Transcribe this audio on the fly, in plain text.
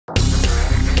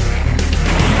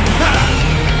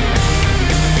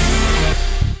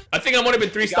think I've only been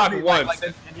 3-stock once.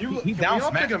 He down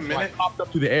smacked him, like, popped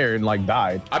up to the air and like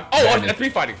died. Oh, I was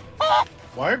F3 fighting.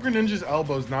 Why are Greninja's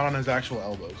elbows not on his actual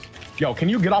elbows? Yo, can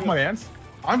you get off my hands?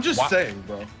 I'm just saying,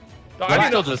 bro. No, I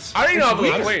didn't know I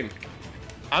was playing.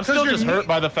 I'm still just hurt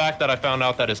by the fact that I found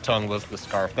out that his tongue was the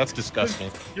scarf. That's disgusting.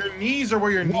 Your knees are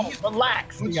where your knees.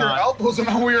 Relax. But your elbows are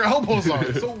not where your elbows are.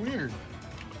 It's so weird.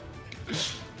 And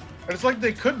it's like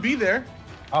they could be there.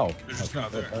 Oh, They're just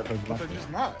not there. But they're just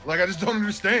not. Like I just don't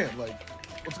understand. Like,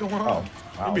 what's going on?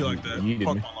 It'd be like that.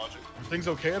 Pokemon logic. Are things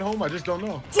okay at home? I just don't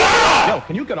know. Yo,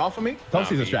 can you get off of me?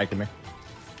 Toastie's distracting me.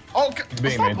 Oh,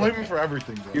 stop blaming for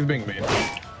everything, bro. He's being mean.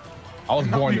 I was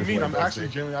born this way. I'm actually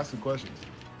genuinely asking questions.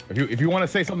 If you want to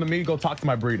say something to me, go talk to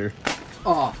my breeder.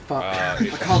 Oh fuck! I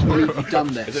can't believe you've done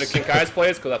this. Is it a Kinkai's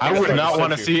place? Because I would not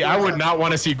want to see. I would not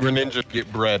want to see Greninja get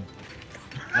bred.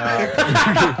 That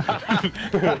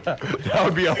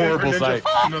would be a horrible sight.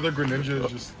 Another Greninja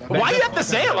is just. Why do you have to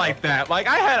say it like that? Like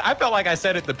I felt like I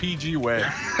said it the PG way,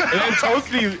 and then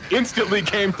Toastie instantly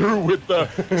came through with the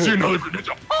see another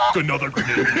Greninja, another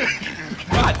Greninja.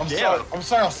 God damn! I'm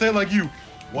sorry. I'll say it like you.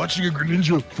 Watching a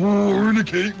Greninja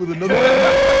fornicate with another.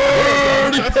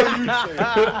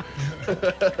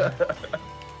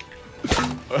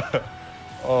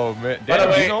 Oh man!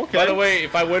 By the way,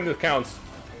 if I win, it counts.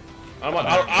 I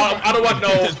don't want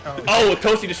no. Oh,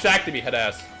 Toastie distracted me, head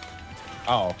ass.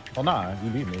 Oh, well, nah, you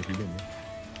beat me if you beat me.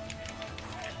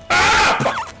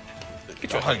 Ah!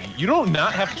 You don't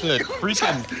not have to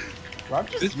freaking.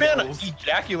 This man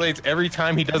ejaculates every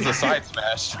time he does a side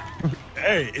smash.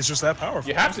 Hey, it's just that powerful.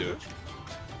 You have to.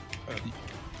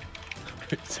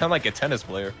 You sound like a tennis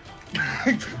player.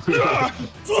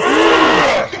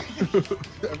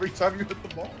 Every time you hit the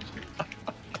ball.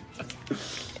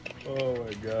 Oh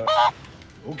my god.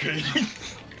 Okay.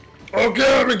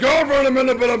 Okay, I've been gone for a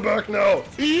minute, but I'm back now.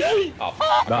 Oh,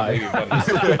 Bye.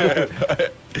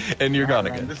 And you're gone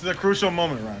Ryan, again. this is a crucial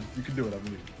moment, Ryan. You can do it, I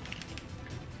believe.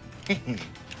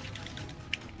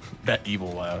 That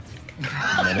evil laugh.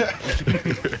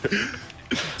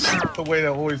 The way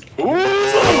that always.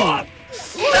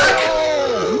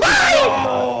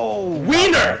 Oh,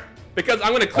 wiener! Because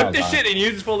I'm gonna clip this shit and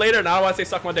use it for later, and I don't want to say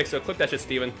suck my dick, so clip that shit,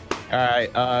 Steven. All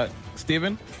right,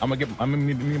 Steven, I'm gonna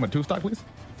need my 2-stock, please.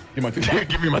 Give my 2-stock.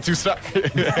 Give me my 2-stock.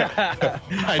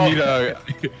 I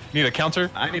need a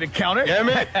counter. I need a counter. Yeah,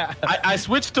 man. I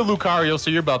switched to Lucario, so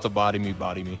you're about to body me.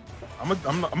 I'm a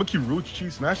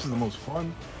Kiruchi. Smash is the most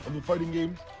fun of the fighting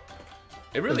games.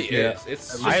 It really is.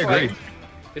 It's just I agree. Like,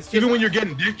 it's just even when you're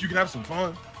getting dicked, you can have some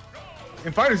fun.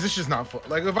 In fighters, it's just not fun.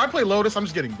 Like if I play Lotus, I'm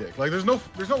just getting dick. Like there's no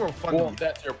real fun. Well,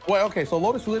 that's your. Well, okay. So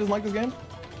Lotus really doesn't like this game.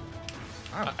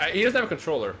 He doesn't have a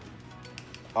controller.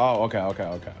 Oh,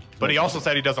 okay. But he also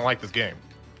said he doesn't like this game.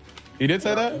 He did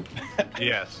say that.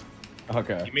 Yes.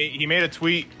 Okay. He made a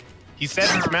tweet. He said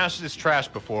Smash is trash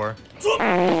before.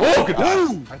 I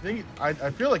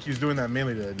feel like he's doing that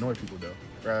mainly to annoy people though,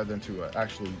 rather than to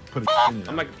actually put his opinion.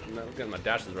 I'm like getting my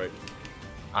dashes right.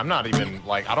 I'm not even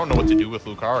like I don't know what to do with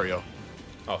Lucario.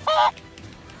 Oh,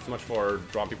 so much for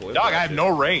drawing people in. Dog, I have no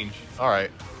range. All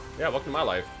right. Yeah, welcome to my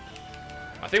life.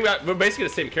 I think we're basically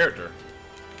the same character.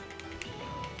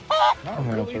 Not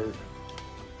really.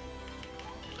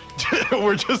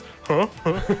 We're just,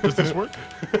 Does this work?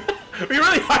 We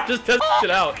really are just testing shit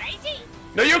out.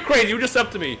 No, you're crazy. You were just up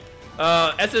to me.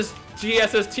 SSG,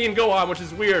 SST, and go on, which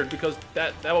is weird because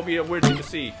that will be a weird thing to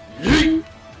see.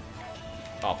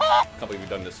 Oh, I can't believe we've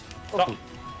done this. Stop.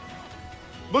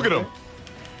 Look at him.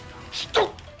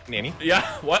 Nanny. Yeah.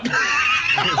 What?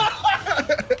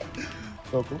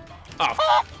 Goku.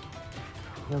 Oh.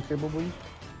 You okay, boo-boo?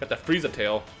 Got that Frieza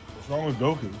tail. What's wrong with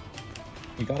Goku?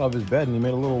 He got off his bed and he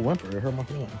made a little whimper. It hurt my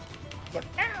feelings. Like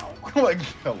ow! Like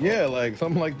yeah, like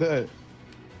something like that.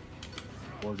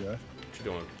 Poor guy. What you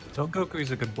doing? Tell Goku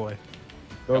he's a good boy.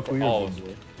 Goku, you're a good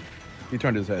boy. He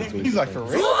turned his head. So He's like, for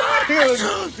real? Go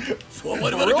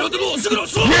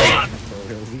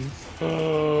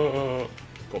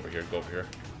over here. Go over here.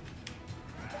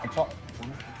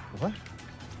 What?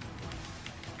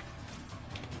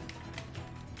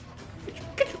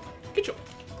 Get you.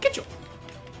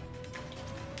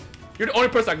 You're the only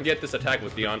person I can get this attack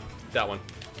with, Dion. That one.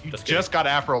 You just got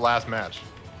Afro last match.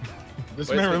 This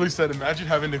man really said, imagine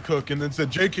having to cook, and then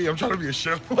said, JK, I'm trying to be a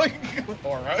chef. Like,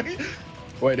 alright.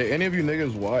 Wait, did any of you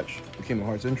niggas watch the Kingdom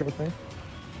Hearts intro thing?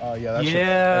 Yeah, that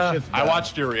shit's I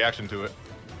watched your reaction to it.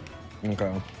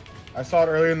 Okay. I saw it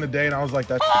earlier in the day, and I was like,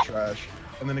 that's trash.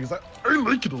 And then niggas like, I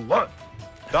like it a lot.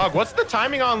 Dog, what's the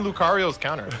timing on Lucario's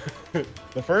counter?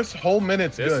 The first whole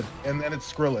minute's good, and then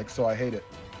it's Skrillex, so I hate it.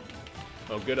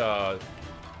 Oh, good,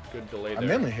 Good delay I there.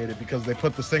 mainly hate it because they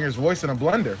put the singer's voice in a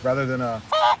blender rather than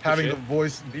having the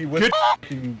voice be with.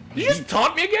 Did you just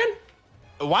taunt me again?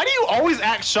 Why do you always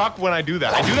act shocked when I do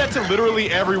that? I do that to literally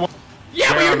everyone.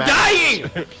 Yeah, but you're dying!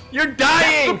 You're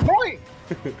dying! That's the point!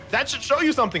 That should show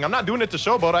you something. I'm not doing it to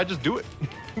showboat, I just do it.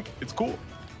 It's cool.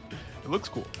 It looks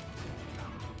cool.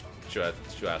 Get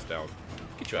your ass down.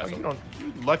 Get your ass You down.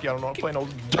 you're lucky I don't know how to play no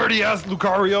dirty ass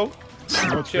Lucario. You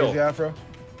know what's Chill. crazy, Afro?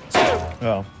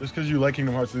 Oh, Just because you like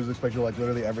Kingdom Hearts, they just expect you to like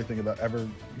literally everything about ever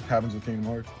happens with Kingdom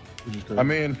Hearts, which is crazy. I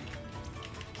mean,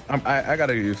 I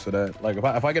gotta get used to that. Like,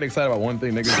 if I get excited about one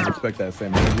thing, niggas just expect that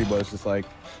same energy. But it's just like,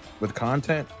 with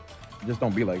content, just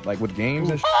don't be like with games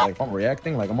and shit, like if I'm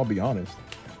reacting, like I'm gonna be honest.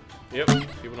 Yep,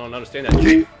 people don't understand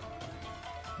that.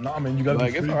 nah, man, you gotta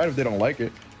Like be it's free. alright if they don't like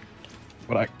it,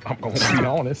 but I'm gonna be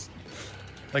honest.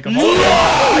 Like a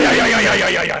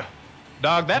Yeah.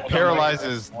 dog, that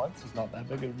paralyzes. Once is not that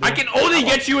big of a deal. I can only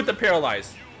get you with the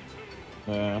paralyze.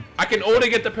 Yeah. I can only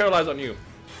get the paralyze on you.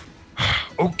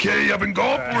 Okay, I've been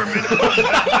gone for a minute.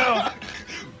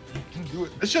 Do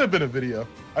it. This should have been a video.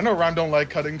 I know Ron don't like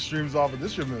cutting streams off, but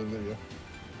this should have been a video.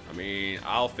 I mean,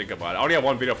 I'll think about it. I only have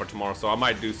one video for tomorrow, so I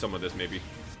might do some of this maybe.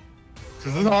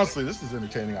 Because honestly, this is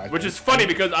entertaining. I Which think. is funny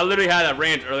because I literally had a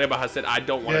rant earlier about how I said I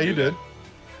don't want Yeah, to you do did. that.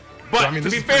 But I mean, to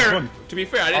this be is pretty fair, funny. I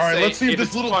didn't All right, say let's see if this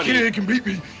it's little funny. kid can beat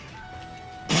me.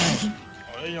 Oh,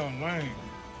 they young lame.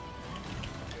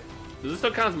 Does this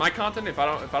still count as my content if I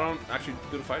don't actually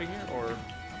do the fighting here, or?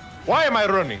 Why am I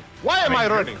running? Why am I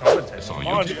running? Come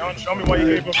on, John, show me why you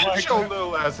gave up Get like your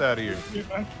little ass out of here.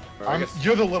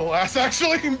 You're the little ass,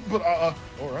 actually. But all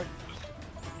right.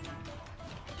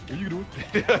 What are you doing?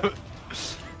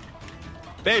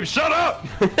 Babe, shut up!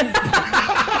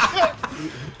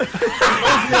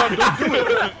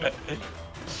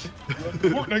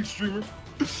 Fortnite streamer.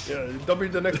 Yeah, don't be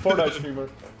the next Fortnite streamer.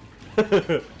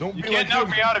 Don't You be can't like knock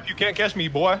me out if you can't catch me,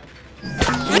 boy.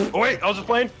 Oh wait, I was just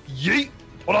playing. Yeet.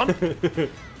 Hold on.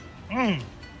 Oh.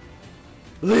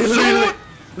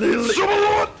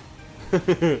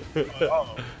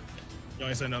 You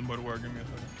ain't say nothing but a word. Give me a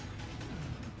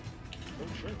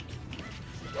second.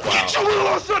 Get your little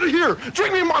ass out of here!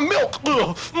 Drink me my milk!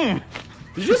 Ugh.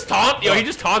 Did you just taunt? Yo, he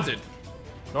just taunted.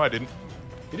 No, I didn't.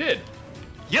 He did.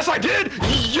 Yes, I did!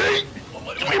 Yeet!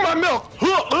 Give me my milk!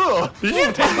 Did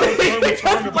you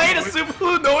just play a super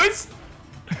blue noise?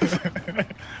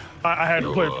 I had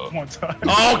to play it one time.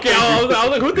 Oh, okay, I was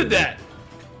like, who did that?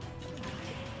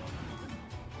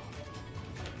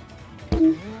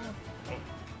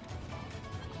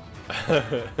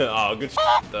 Oh, good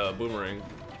the boomerang.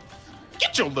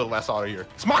 Get your little ass out of here.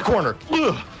 It's my corner.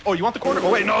 Ugh. Oh, you want the corner?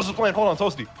 Oh, wait, no, I was just playing. Hold on,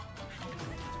 Toastie.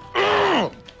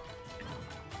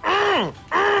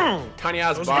 Tiny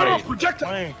ass body.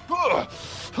 Projectile. Lame. Ugh.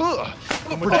 Ugh. Oh,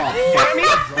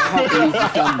 I can't believe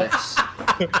you've done this.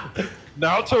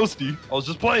 Now, Toastie. I was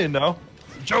just playing now.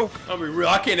 It's a joke. I'll be real.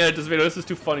 I can't edit this video. This is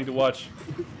too funny to watch.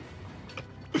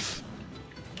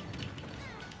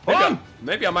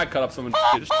 Maybe I might cut up some. The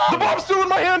bomb's still in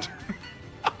my hand.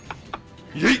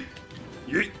 Yeet.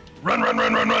 Yeet. Run, run,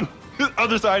 run, run, run.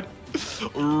 Other side.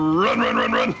 Run, run,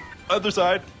 run, run. Other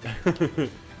side.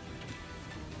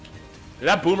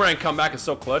 That boomerang comeback is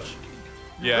so clutch.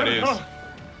 Yeah, it is.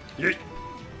 Yeet.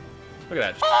 Look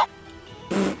at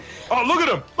that. Oh, look at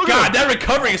him. Look God, at him. that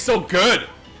recovery is so good.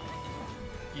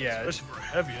 Yeah, especially for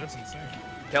heavy. That's insane.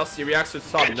 Hell, Seereax would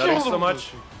stop nutting so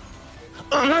much.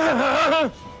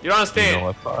 You don't understand. No,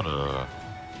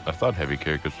 I thought heavy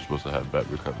characters were supposed to have bad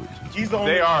recoveries. He's the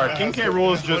only They one are. that King has K. the-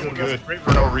 Rule is just good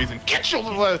for no reason. Get your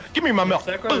little ass. Give me my milk.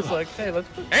 Sakura's like, hey, let's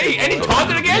put Any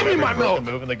taunted Give me again? my milk.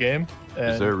 move in the game. And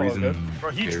Is there a call it reason? good. Bro,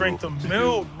 he K. drank the Rool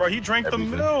milk. Bro, he drank the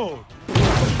everything? milk.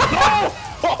 No!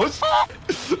 Oh,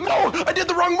 no! I did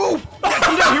the wrong move. Yeah,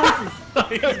 come down here with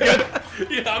me. He's good.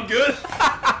 Yeah, I'm good.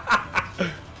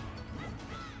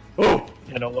 Oh.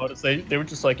 You know, Lotus, they were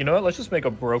just like, you know what, let's just make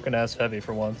a broken ass heavy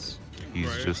for once. He's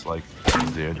Right. just like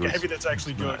he's the Yeah, android. heavy that's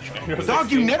actually good. You know?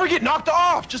 Dog, you never get knocked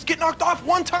off. Just get knocked off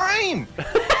one time.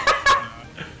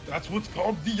 That's what's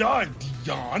called DI,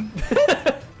 Dion.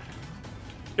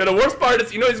 Yeah, the worst part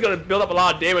is, you know, he's gonna build up a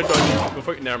lot of damage on you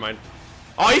before. Never mind.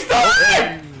 Oh, he's still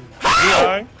alive!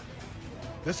 How?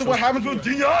 This is what happens with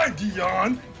DI,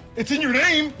 Dion. It's in your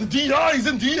name. The DI is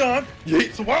in Dion.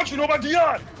 So why don't you know about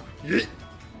Dion?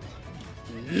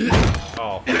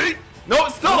 Oh. No,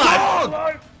 it's still alive!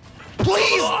 Alive.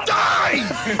 Please die.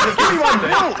 Give me my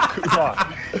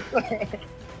milk.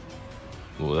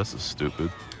 Well, that's stupid.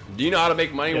 Do you know how to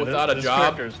make money Yeah, without a this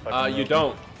job? character is fucking You broken.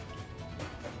 don't.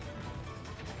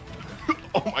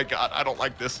 Oh my god, I don't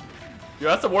like this. Yo,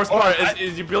 that's the worst part,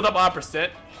 is you build up a lot of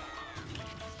percent.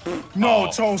 No,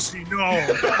 Toastie, no.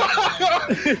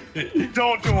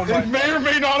 Don't do him It like may or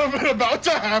may not have been about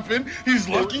to happen. He's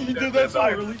lucky he did that so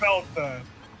I early. felt that.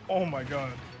 Oh my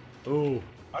god. Ooh.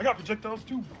 I got projectiles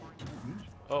too.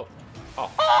 Oh.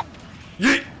 Oh.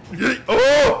 Yeet! Yeet!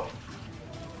 Oh!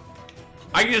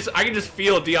 I can just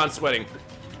feel Dion sweating.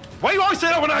 Why you always say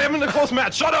that when I am in a close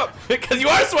match? Shut up! Because you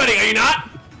are sweating, are you not?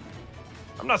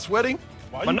 I'm not sweating.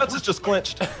 My nuts is just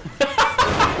clenched.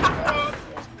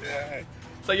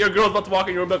 It's like your girl's about to walk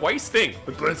in your room like, why you stink?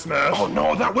 The blitz smash. Oh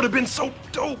no, that would have been so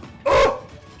dope. Get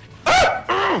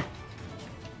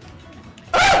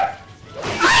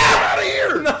out of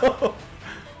here! No.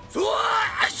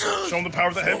 Show him the power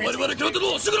of the heavy.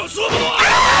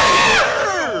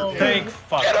 Thank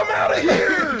fuck. Get him out of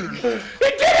here! He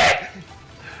did it!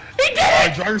 He did it!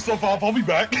 Alright, dry yourself off. I'll be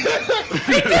back. He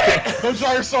did it! Don't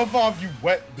dry yourself off, you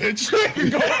wet bitch.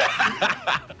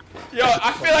 Yo,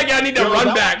 I feel like I need to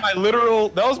run back.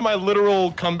 That was my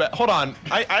literal comeback. Hold on.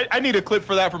 I need a clip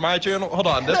for that for my channel. Hold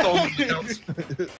on. That's all.